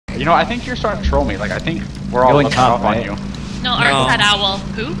You know, I think you're starting to troll me. Like, I think we're all Going looking top, off on right? you. No, Art said owl.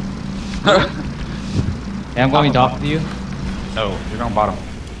 Who? Yeah, I'm going top with you. No, you're going bottom.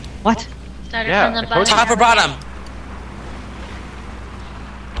 What? Started Yeah, from the the bottom. coach- Top or bottom?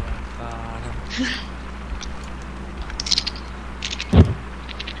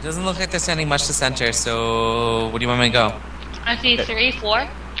 Doesn't look like they're sending much to center, so what do you want me to go? I see 3, 4, I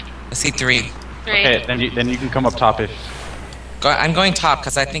see 3. 3. Okay, then you can come up top if I'm going top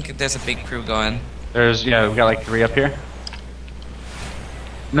because I think there's a big crew going. there's we got like 3 up here. I'm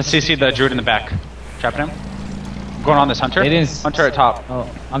gonna CC the druid in the back. Trapping him. I'm going on this hunter. They didn't Hunter at top. Oh,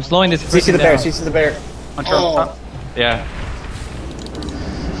 I'm slowing this CC person the bear, down. CC the bear. Hunter on top. Yeah.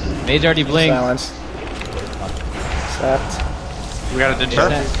 Mage already blinked. Silence. Trapped. We got a deter.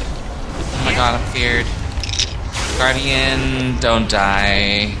 Oh my god, I'm feared. Guardian, don't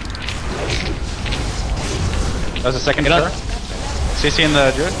die. That was a second Get deter. up. CC in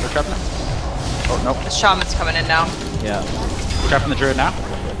the druid. We're trapping him. Oh nope. The shaman's coming in now. Yeah. We're trapping the druid now.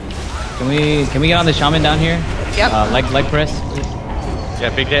 Can we get on the shaman down here? Yep. Leg press. Please? Yeah,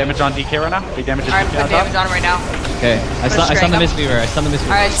 big damage on DK right now. Big damage on Alright, DK put on top. damage on him right now. Okay. I Put a stun strength the up. Mistweaver. I stun the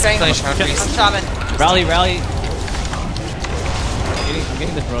Mistweaver. Alright, strength. Playing Shadow I'm Priest. shaman. Rally. I'm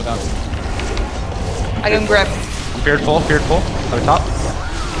getting this rogue out. I can grip. Feared full. Up top.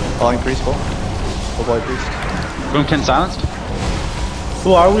 Falling priest full. Full boy priest. Boomkin silenced.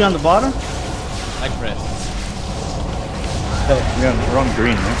 Who are we on the bottom? Leg press. We're on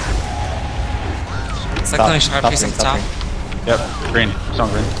green, right? Cyclone Shadow Priest at the top. Yep. Green. It's on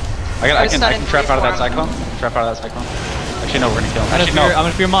green. I can trap out of that cyclone. Trap out of that cyclone. Actually no, we're gonna kill him. Actually no. I'm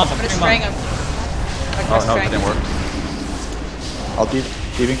gonna fear mob. I'm gonna string him. Oh no, it didn't work. I'll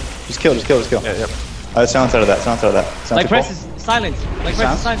deeping. Just kill. Yeah, yep. Silence out of that. Silence Leg full. press is silent. Leg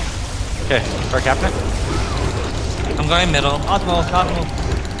press is silent. Okay, start capping it. I'm going middle. Cosmo. I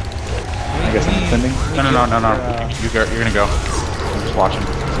guess I'm defending. No. You're gonna go. I'm just watching.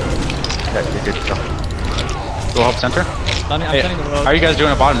 Okay, you're good to go. Go help center. I'm Hey, stunning the rogue. how are you guys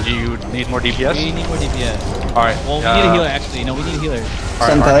doing at bottom? Do you need more DPS? We need more DPS. Alright. Well, we need a healer actually. No, we need a healer. Alright,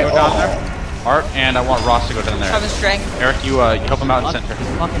 Art, Sentai. go down there. Art, and I want Ross to go down there. Shaman strength. Eric, you help him out in center. These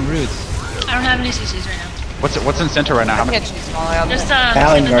fucking roots. I don't have any CCs right now. What's in center right now? How I many? can't choose small. I'll Just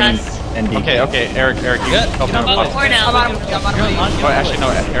Talon the Guardian dust. and DK. Okay, Eric, you Good. help him Get out. on Or now. I'm on him. Oh, actually no,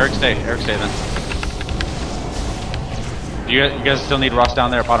 Eric stay then. You guys still need Ross down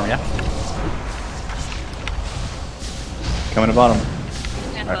there at bottom, yeah? Coming to bottom.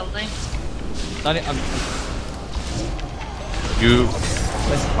 Yeah, probably. You,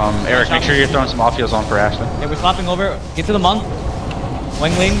 Eric, make sure you're throwing some off heals on for Ashley. Okay, we're swapping over. Get to the monk.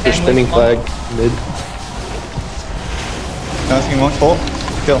 Wing. Spinning flag. Mid. Bouncing one full.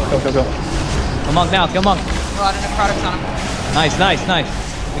 Kill. Kill monk now. Kill monk. A lot of necrotics on him. Nice.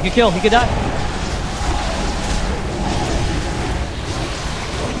 We can kill. He could die.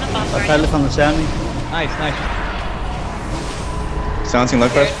 Pilot on the Sammy. Nice. Silencing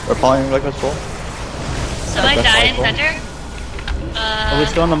leg press. Or polying leg press full. Somebody That's died in fine. center. Are we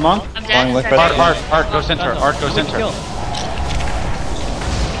still on the monk? I'm Falling dead. leg Center. press. Art, go center. Art, go center. Kill.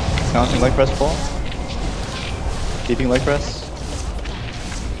 Silencing leg press full. Keeping leg press.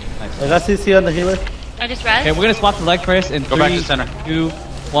 I got CC on the healer. I just read. Okay, we're gonna swap the leg press in Go 3, back to center. 2,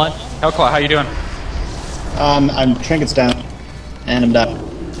 1. Hellclaw, how you doing? I'm trinkets down. And I'm down.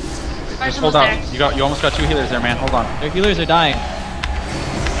 Art's Hold almost on. there. You almost got 2 healers there, man. Hold on. Their healers are dying.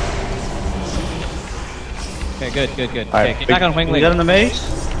 Okay, good. Alright, Okay, get back on wing We link. got on the mage.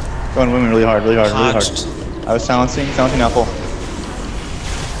 Going women really hard. Dodged. I was silencing now full.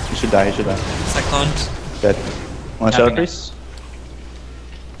 He should die. Cyclone. Dead. Want to shadow Happening. priest?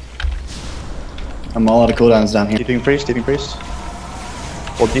 I'm all out of cooldowns down here. Keeping priest.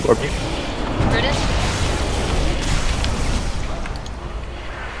 Hold deep. Brutus.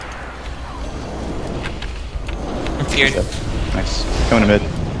 I'm feared. Nice. Coming to mid.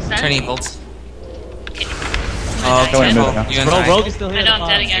 Set. Turn evils. Oh, Going to mid now. You and Rogue is still here. I know, I'm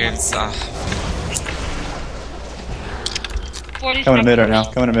dead again. Feared's, 40 Coming to mid right seconds.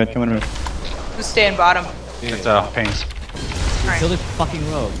 now. Coming to mid. Who's staying bottom? It's Pains. Kill this fucking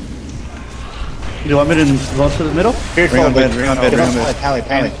rogue. Do you want me to go to the middle? Ring on mid. Pally.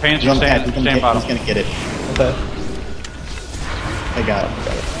 Pains, you're staying bottom. He's gonna get it. Okay. I got it.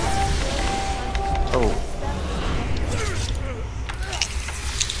 Oh.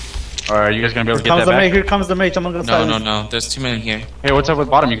 Alright, you guys gonna be able to get that back? Here comes the mage. I'm gonna silence. No. There's too many here. Hey, what's up with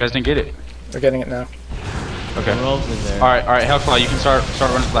bottom? You guys didn't get it. We're getting it now. Okay. The rogue is there. Alright, Hellclaw, you can start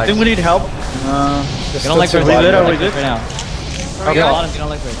running I flags. think we need help. Get on leg press. Are we good? Are we good? Right now. Are we Get good? on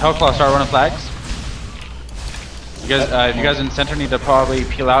leg press. Hellclaw, start running flags. You You guys in center need to probably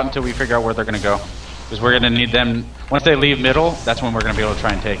peel out until we figure out where they're gonna go, because we're gonna need them. Once they leave middle, that's when we're gonna be able to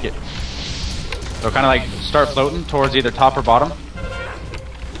try and take it. So kind of like start floating towards either top or bottom.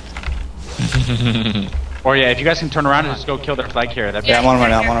 Or yeah, if you guys can turn around and just go kill their flag carrier. Yeah, I'm on it right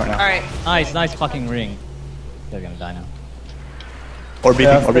now. Alright. Nice fucking ring. They're gonna die now. Or beating,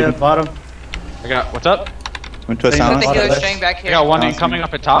 Yeah, or stay at beating. bottom. I got what's up? Went to a Put silence. the healer string back I here. got one Silence incoming me.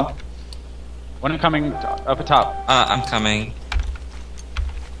 up at top. One incoming up at top. I'm coming.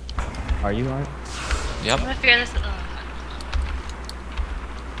 Are you alright? Yep. I'm gonna figure this.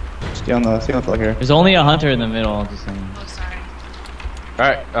 Stay on the flag here. There's only a hunter in the middle, just saying. Oh, sorry.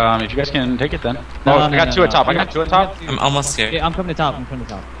 Alright, if you guys can take it then. No, I no, got no, two at no. top. I got two at top. I'm almost here. Yeah, I'm coming to top. I'm coming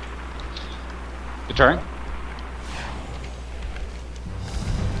to top. Deterring.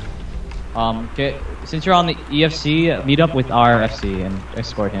 Okay, since you're on the EFC, meet up with our FC and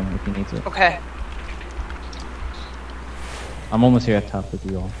escort him if you need to. Okay. I'm almost here at top with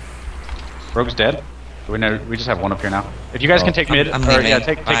you all. Rogue's dead. We just have one up here now. If you guys can take mid, I'm or leaving. yeah,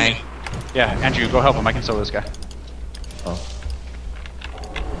 take Bye. mid. Yeah, Andrew, go help him. I can solo this guy. Oh.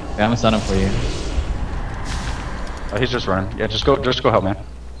 Yeah, I'm gonna stun him for you. Oh, he's just running. Yeah, just go help, man.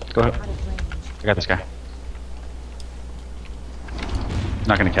 Go help. I got this guy.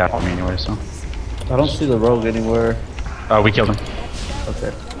 Not gonna cap on me anyway, so. I don't see the rogue anywhere. We killed him.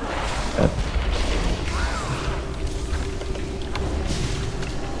 Okay.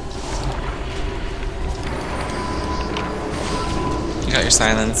 You got your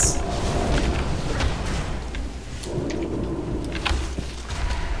silence.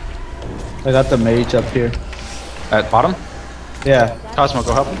 I got the mage up here. At bottom? Yeah. Cosmo,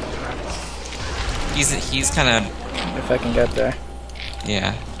 go help him. He's kind of, If I can get there.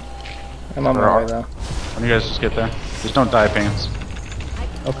 yeah. I'm on my way though. When you guys just get there. Just don't die, Pans.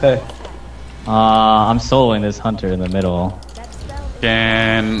 Okay. I'm soloing this hunter in the middle.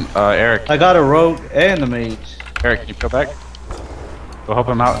 Can, Eric. I got a rogue and a mage. Eric, can you go back? Go help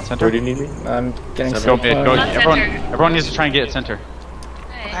him out in center. Where do you need me? I'm getting Go mid. Go, Not center. everyone needs to try and get at center.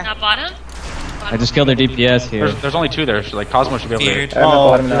 Okay, not bottom? I just killed their DPS here. There's only two there. So, like Cosmo should be able to. Feared. I'm at Oh,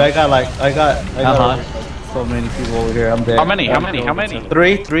 bottom dude, now. I got Uh-huh. so many people over here. I'm dead. How many? How many? How many?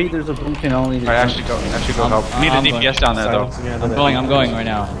 Three. There's a boomkin only. Alright, actually go help. We need a I'm DPS down there though. I'm going right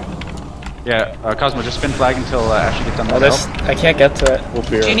now. Yeah, Cosmo, just spin flag until Ashley gets down there. Oh, this, I can't get to it. We'll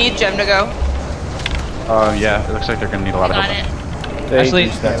be Do you need Gem to go? Yeah, it looks like they're gonna need a lot of Got help. it. Actually,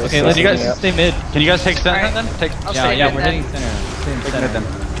 Yeah, okay, let's let's you guys stay mid. Can you guys take center Alright. then? Take I'll Yeah, stay yeah, mid we're then. hitting center. Stay in mid center. then.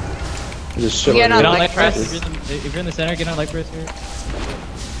 Just You get Get on on light light press. press. If you're in the center, get on light press here.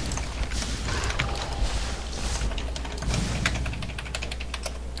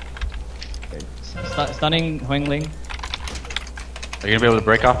 Okay, stunning Huingling. Are you gonna be able to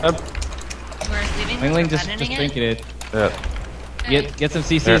break off Eb? We're leaving. Huingling We're just abandoning trinket it. Yeah. Get some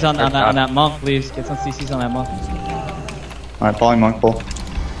CCs There, on there, that monk, please. Get some CCs on that monk. Alright, following monk pull.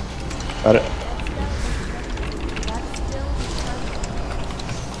 Got it.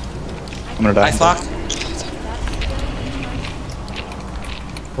 I'm gonna die. Ice lock.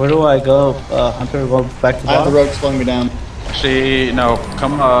 Where do I go? Hunter, go back to I have the bottom. rogue slowing me down. Actually, no.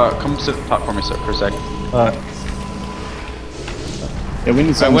 Come sit at the top for me for a sec. Yeah, we need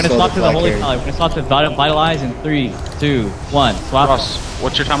We're someone gonna to swap to the holy here. pally. We're gonna swap to vitalize in 3, 2, 1. Swap. Ross,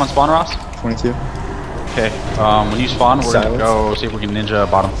 what's your time on spawn, Ross? 22. Okay. When you spawn, we're gonna Silence. go see if we can ninja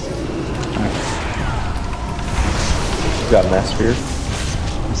bottom. Got a mass spear.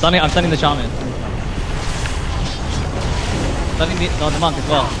 I'm stunning the shaman. Stunning the monk as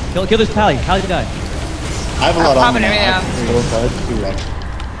well. Kill this pally. Pally die. I have a lot on popping me. it, yeah.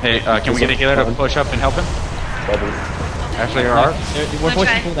 Hey, can we get a healer to push up and help him? Ashley or Art? We're I'll forcing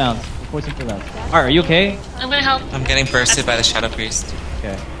try. cooldowns. We're forcing cooldowns. Art, are you okay? I'm gonna help. I'm getting bursted by the Shadow Priest.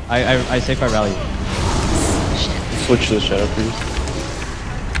 Okay. I safe I rally. Switch to the Shadow Priest.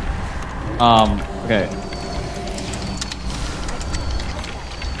 Okay.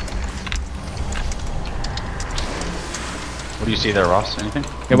 What do you see there, Ross? Anything?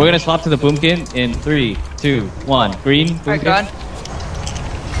 Okay, we're gonna swap to the boomkin in 3, 2, 1. Green. Alright, Boomkin. go on.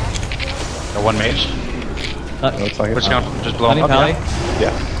 Got one mage. Looks like We're it. just gonna just blow him Stunning up. pally.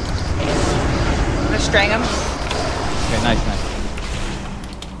 Yeah? Yeah. I'm gonna string him. Okay, nice.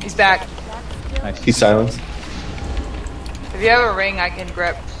 He's back. Nice. He's silenced. If you have a ring, I can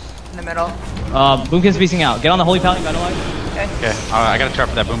grip in the middle. Boomkin's beasting out. Get on the holy pally, vitalize. Okay. Okay. I gotta trap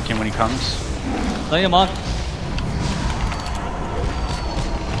for that boomkin when he comes. Stunning the monk.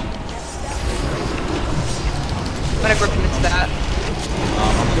 I'm gonna grip him into that.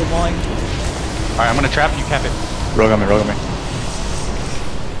 I'm still balling. Alright, I'm gonna trap. You cap it. Rogue on me, rogue on me.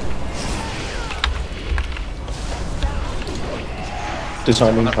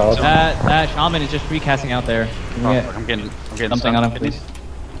 Disarming cloud. That shaman is just recasting out there. Can we Oh, get fuck, I'm getting something stunned. on him, please.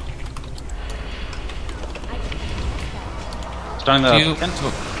 Stunning the. You-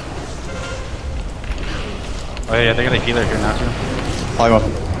 Oh yeah, they got a healer here now too. Poly up.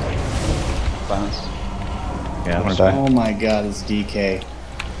 Silence. Yeah, I'm gonna die. Oh my god, it's DK.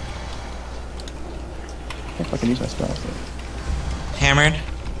 Can't fucking use my spells. Hammered.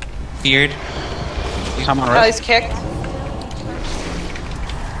 Feared. Time on Kelly's rest. kicked.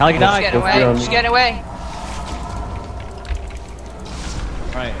 Pally She's died. getting away. She's getting away.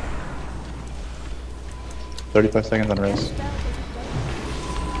 Right. 35 seconds on race.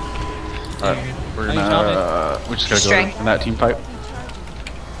 Alright, we're How you gonna. We're just gonna Strength. go in that team fight.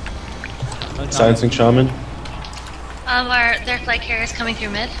 Silencing shaman. Are their flight carriers coming through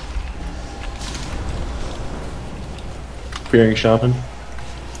mid? Fearing shaman.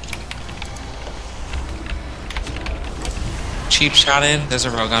 Cheap shotted. There's a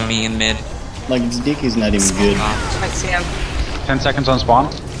rogue on me in mid. Like, this DK's not even good. I see him. 10 seconds on spawn.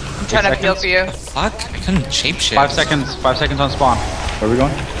 I'm trying to heal for you. Fuck? I couldn't shape shift. 5 seconds. 5 seconds on spawn. Where are we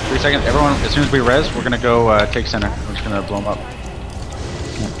going? 3 seconds. Everyone, as soon as we res, we're gonna go take center. We're just gonna blow them up.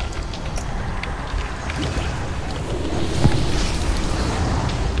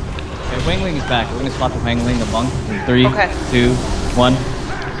 Okay, Wangling is back. We're gonna swap the Wangling, the monk. In 3, Okay. 2, 1.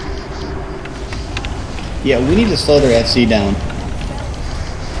 Yeah, we need to slow their FC down.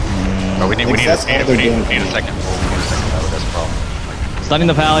 But we need That's all they're doing. a second. We need a second. That's the problem. Stunning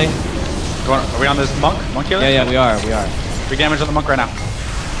the Pally. Are we on this monk? Monk healer? Yeah, we are. 3 damage on the monk right now.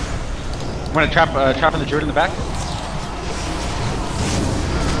 I'm gonna trap in the druid in the back.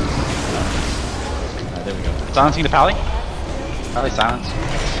 Alright, there we go. Silencing the pally. Pally silence.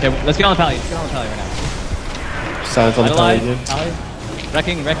 Okay, let's get on the Pally. Let's get on the Pally right now. Silence on the Idolize, Pally.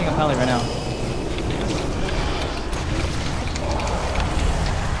 Wrecking a Pally right now.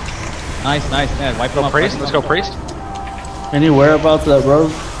 Nice, man. Wipe them Go up. priest. Let's go priest. Any whereabouts of that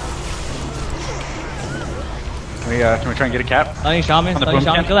road? Can we try and get a cap? Stunning shaman. On the Stunning boom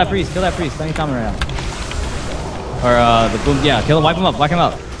shaman. camp? Kill that priest. Stunning shaman right now. Or the boom. Yeah, kill him. Wipe him up.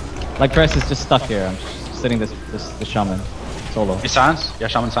 Like Crest is just stuck here. I'm just sitting this shaman solo. He's silence. Yeah,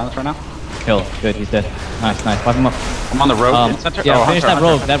 shaman silence right now. Kill. Good. He's dead. Nice. Wipe him up. I'm on the road. in center. Yeah, Oh, finish Hunter, that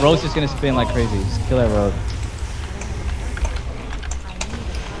Hunter. rogue. That rogue's just gonna spin like crazy. Just kill that rogue.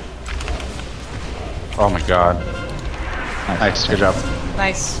 Oh my god. Nice. Good job.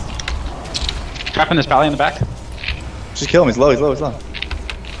 Nice. Trapping this pally in the back. Just kill him, he's low.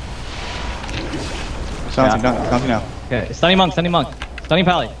 Silencing now. Okay, stunning monk. Stunning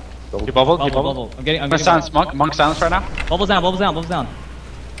Pally. Keep bubble. Keep bubble. Bubble. I'm I'm getting gonna silence monk. Monk silence right now. bubbles down.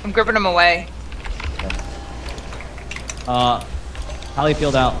 I'm gripping him away. Pally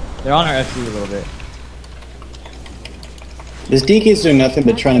peeled out. They're on our FC a little bit. This DK's doing nothing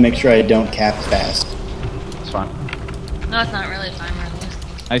but trying to make sure I don't cap fast. It's fine. No, it's not really fine. We're losing.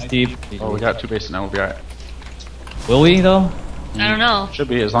 Nice deep. Oh, we got 2 bases now. We'll be alright. Will we though? I don't know. Should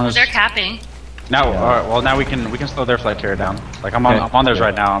be as long as They're capping. now. Alright. Well, now we can slow their flight carrier down. Like I'm on theirs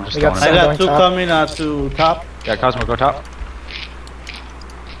right now. I'm just We got going. I Going got 2 top. coming to top. Yeah, Cosmo, go top.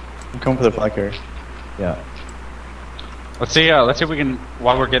 I'm coming for the flag carrier. Yeah. Let's see if we can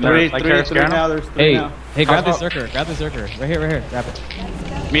while we're getting their flight carrier Three scaring now. them. There's 3 now. Hey, grab this Cosmo. Zerker. Right here. Grab it.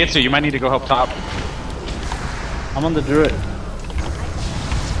 Mietsu, you might need to go help top. I'm on the druid.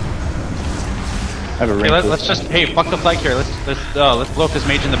 I have a ring. Okay, let's just fuck the flight carrier. Let's blow up this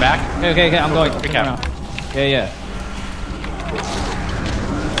mage in the back. Okay. I'm going. Recap. Yeah.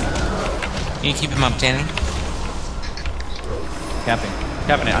 You keep him up, Danny. Capping.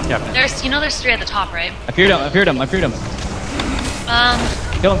 Capping it. I'm capping it. There's 3 at the top, right? I feared him.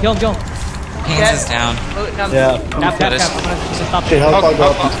 Kill him. Hands is down. Looting him. Yeah. Tap. That is- I'm gonna just stop Shit, it. hell fog, go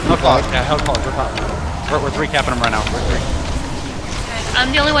up. No fog. Yeah, hell fog. Go top. We're 3 capping them right now. We're 3.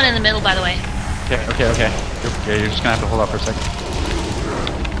 I'm the only one in the middle, by the way. Okay. You're just gonna have to hold up for a second.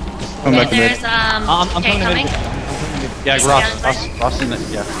 Come back to There's mid. I'm okay, coming coming. to Yeah, Yeah, Ross in the,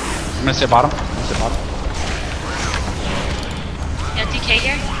 yeah. I'm gonna sit bottom. Yeah, DK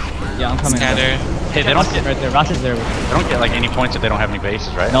here. Yeah, I'm coming. Scattered. Hey, they don't get Right there. Ross is there. like any points if they don't have any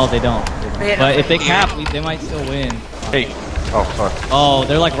bases, right? No, they don't. They But if they Yeah. cap, they might still win. Hey. Oh, fuck. Oh,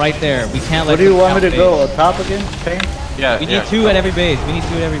 they're like right there. We can't let Where do you them want me count to go? base. Up top again? Pain? Yeah. We need 2 at every base.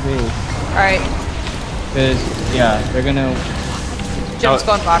 Alright. Because, yeah, they're gonna... Jim's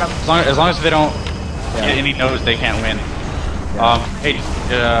going bottom. As long as they don't Yeah. get any no's, they can't win. Hey,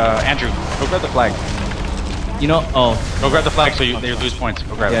 Andrew, go grab the flag. You know... Oh. Go grab the flag so they lose points.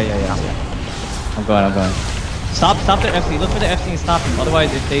 Go grab it. Yeah. I'm going. Stop the FC. Look for the FC and stop him.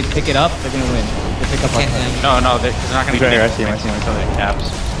 Otherwise, if they pick it up, they're gonna win. They pick up our flag. No, they're not gonna He's right here, I get see him, I points see him. until they caps.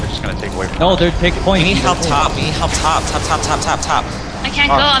 They're just gonna take away from No, us. they're taking points. We need help top. We need help top. Top. I can't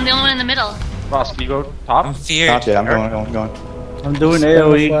go. I'm the only one in the middle. Ross, can you go top? I'm feared. Top, yeah, I'm going. I'm doing Spin the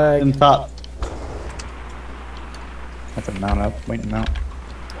AoE flag. in top. Have to mount up, wait to mount.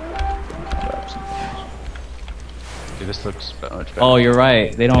 Dude, this looks much better. Oh, you're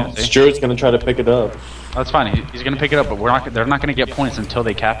right. They don't. See? Stuart's gonna try to pick it up. That's fine. He's gonna pick it up, but they're not gonna get points until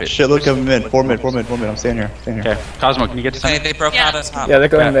they cap it. Shit, look at mid, 4 mid. I'm staying here. Okay, Cosmo, can you get to Okay, center? they broke Yeah. out of top. Yeah, they're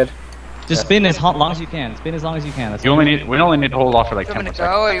going Yeah. mid. Just spin as long as you can. Spin as long as you can. That's We only need to hold off for like You 10 want me more to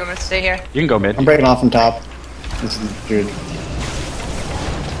seconds. go or you want me to stay here? You can go mid. I'm breaking off from top. This is dude.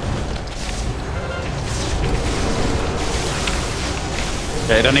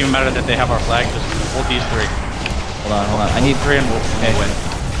 Okay, it doesn't even matter that they have our flag. Just hold these three. Hold on. I need. Three and we'll win.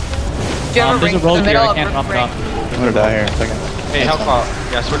 Do you have a There's ring a for the road here. middle? I can't drop it ring? off. I'm gonna die here in a second. Hey, help out.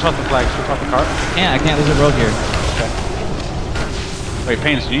 Yeah, switch off the flag. Switch off the cart. I can't. There's a road here. Wait,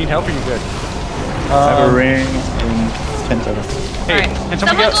 Pains, do you need help or you good? I have a ring and 10 total. Hey, Alright. can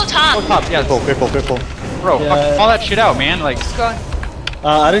Someone get go top. Go top. Yeah, Careful. bro, Yeah. fucking call that shit out, man. Like, Just going.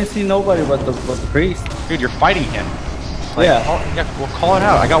 I didn't see nobody but the priest. dude, you're fighting him. Like, Yeah. We'll call it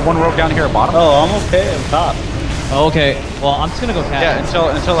out. I got one rope down here at bottom. Oh, I'm okay. I'm top. Oh, okay. Well, I'm just gonna go cat.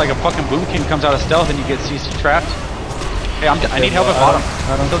 Yeah, until like a fucking boom king comes out of stealth and you get CC trapped. Hey, I need help at bottom.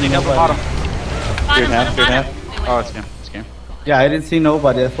 I don't Still see need help at nobody. bottom. Bottom. half, good half. We win. Oh, it's game. It's game. Yeah, I didn't see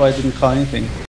nobody. That's why I didn't call anything.